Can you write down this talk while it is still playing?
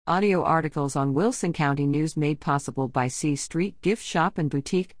Audio articles on Wilson County News made possible by C Street Gift Shop and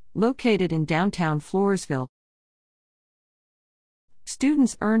Boutique, located in downtown Floresville.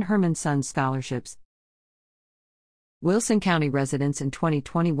 Students earn Herman Sons scholarships. Wilson County residents and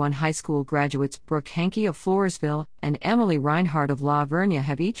 2021 high school graduates Brooke Hankey of Floresville and Emily Reinhardt of La Vernia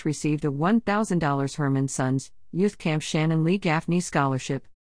have each received a $1,000 Herman Sons Youth Camp Shannon Lee Gaffney Scholarship.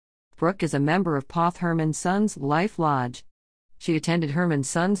 Brooke is a member of Poth Herman Sons Life Lodge. She attended Herman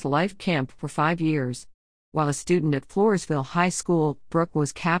Sons Life Camp for 5 years. While a student at Floresville High School, Brooke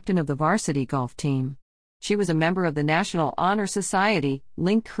was captain of the varsity golf team. She was a member of the National Honor Society,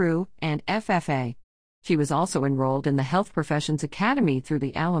 Link Crew, and FFA. She was also enrolled in the Health Professions Academy through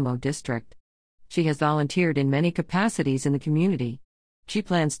the Alamo District. She has volunteered in many capacities in the community. She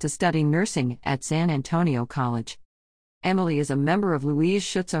plans to study nursing at San Antonio College. Emily is a member of Louise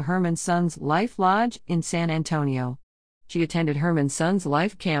Schutze Herman Sons Life Lodge in San Antonio. She attended Herman Sons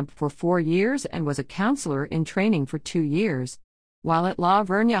Life Camp for 4 years and was a counselor in training for 2 years. While at La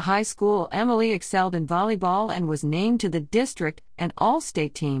Vernia High School, Emily excelled in volleyball and was named to the district and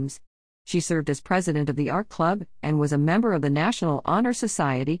all-state teams. She served as president of the Art Club and was a member of the National Honor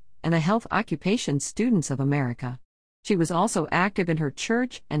Society and the Health Occupations Students of America. She was also active in her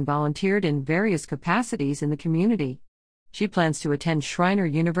church and volunteered in various capacities in the community. She plans to attend Schreiner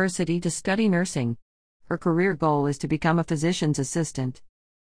University to study nursing. Her career goal is to become a physician's assistant.